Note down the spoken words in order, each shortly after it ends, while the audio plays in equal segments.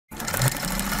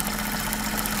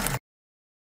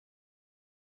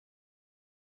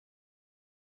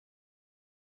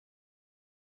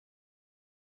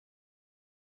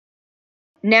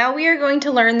Now we are going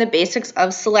to learn the basics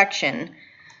of selection.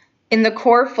 In the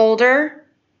core folder,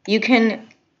 you can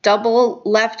double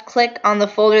left click on the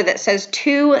folder that says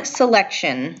To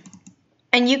Selection.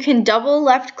 And you can double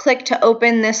left click to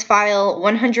open this file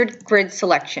 100 grid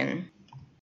selection.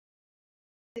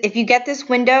 If you get this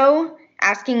window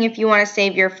asking if you want to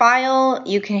save your file,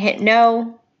 you can hit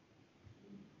no.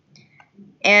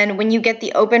 And when you get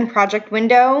the open project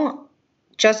window,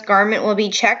 just garment will be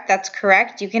checked. That's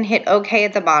correct. You can hit OK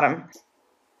at the bottom.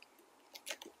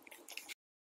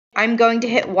 I'm going to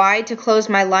hit Y to close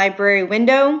my library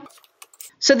window.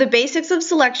 So the basics of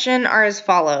selection are as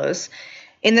follows.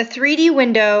 In the 3D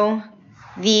window,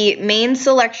 the main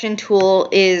selection tool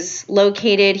is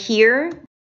located here.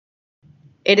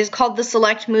 It is called the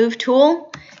Select Move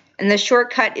tool, and the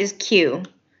shortcut is Q.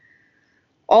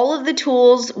 All of the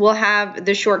tools will have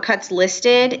the shortcuts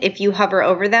listed if you hover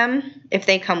over them, if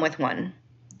they come with one.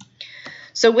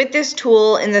 So with this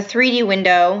tool in the 3D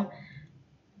window,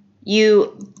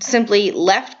 you simply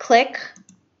left click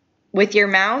with your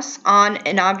mouse on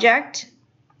an object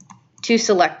to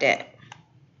select it.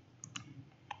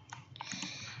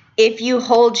 If you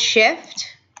hold Shift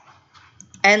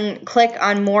and click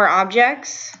on more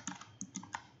objects,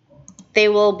 they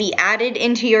will be added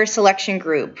into your selection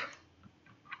group.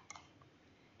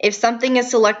 If something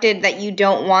is selected that you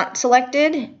don't want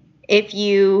selected, if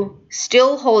you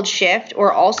still hold Shift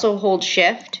or also hold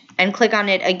Shift and click on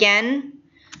it again,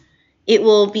 it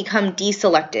will become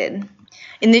deselected.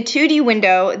 In the 2D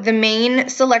window, the main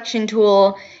selection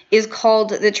tool is called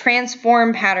the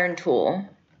Transform Pattern tool.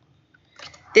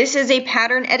 This is a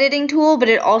pattern editing tool, but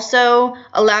it also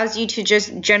allows you to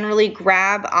just generally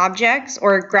grab objects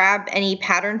or grab any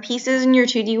pattern pieces in your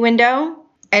 2D window.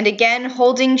 And again,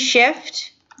 holding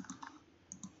Shift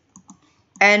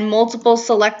and multiple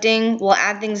selecting will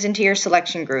add things into your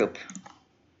selection group.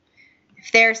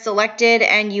 If they're selected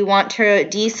and you want to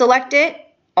deselect it,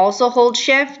 also hold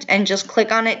Shift and just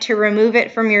click on it to remove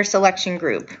it from your selection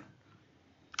group.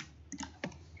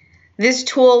 This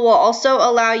tool will also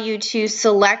allow you to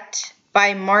select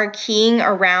by marqueing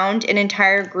around an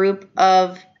entire group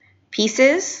of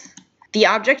pieces. The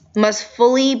object must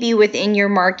fully be within your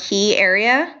marquee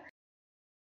area.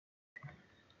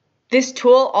 This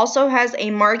tool also has a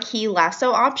marquee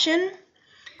lasso option.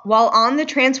 While on the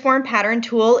Transform Pattern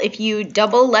tool, if you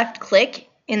double left click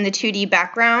in the 2D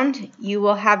background, you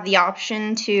will have the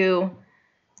option to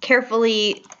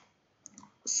carefully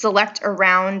select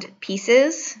around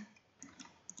pieces.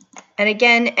 And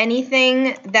again,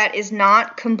 anything that is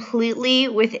not completely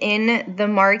within the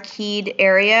marqueed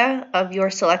area of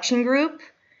your selection group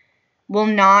will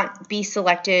not be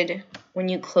selected when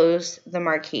you close the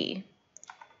marquee.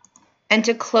 And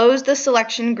to close the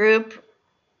selection group,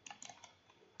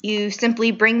 you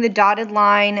simply bring the dotted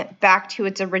line back to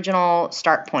its original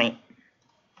start point.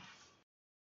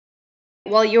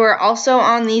 While you are also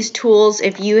on these tools,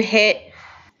 if you hit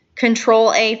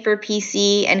Control A for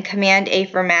PC and Command A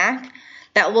for Mac,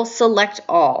 that will select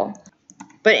all.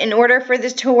 But in order for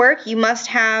this to work, you must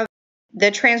have the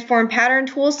Transform Pattern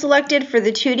tool selected for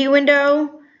the 2D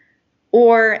window,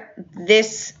 or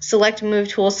this Select Move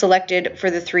tool selected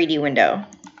for the 3D window.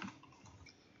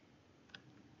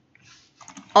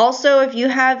 Also, if you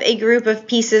have a group of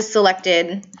pieces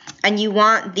selected and you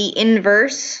want the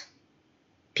inverse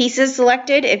pieces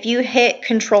selected, if you hit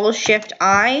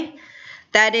Control-Shift-I,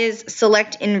 that is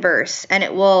Select Inverse, and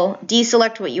it will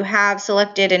deselect what you have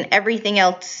selected and everything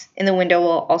else in the window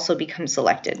will also become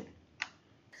selected.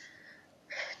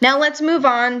 Now let's move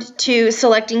on to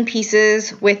selecting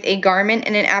pieces with a garment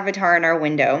and an avatar in our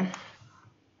window.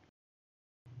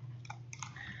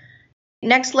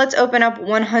 Next, let's open up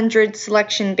 100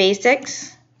 Selection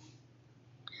Basics.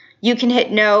 You can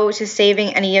hit no to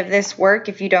saving any of this work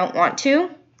if you don't want to.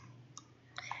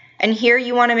 And here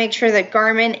you want to make sure that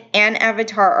garment and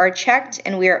avatar are checked,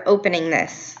 and we are opening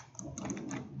this.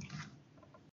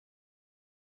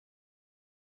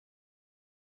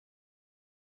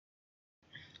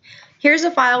 Here's a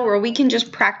file where we can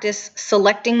just practice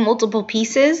selecting multiple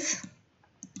pieces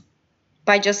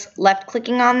by just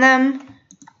left-clicking on them,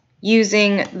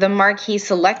 using the Marquee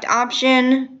Select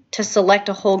option to select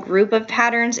a whole group of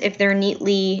patterns if they're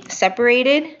neatly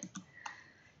separated.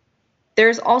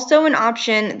 There's also an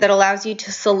option that allows you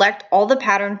to select all the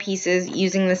pattern pieces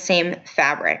using the same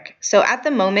fabric. So at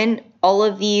the moment, all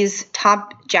of these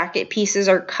top jacket pieces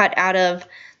are cut out of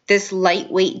this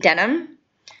lightweight denim.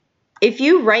 If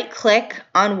you right-click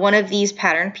on one of these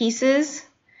pattern pieces,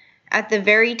 at the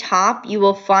very top you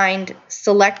will find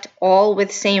Select All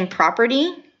with Same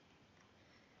Property.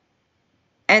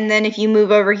 And then if you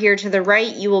move over here to the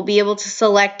right, you will be able to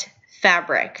select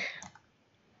fabric.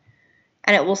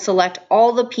 And it will select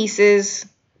all the pieces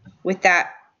with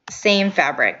that same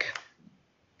fabric.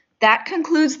 That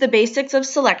concludes the basics of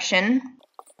selection.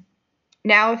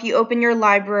 Now if you open your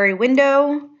library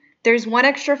window, there's one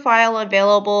extra file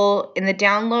available in the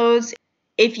downloads.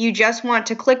 If you just want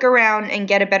to click around and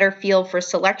get a better feel for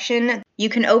selection, you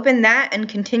can open that and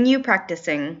continue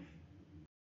practicing.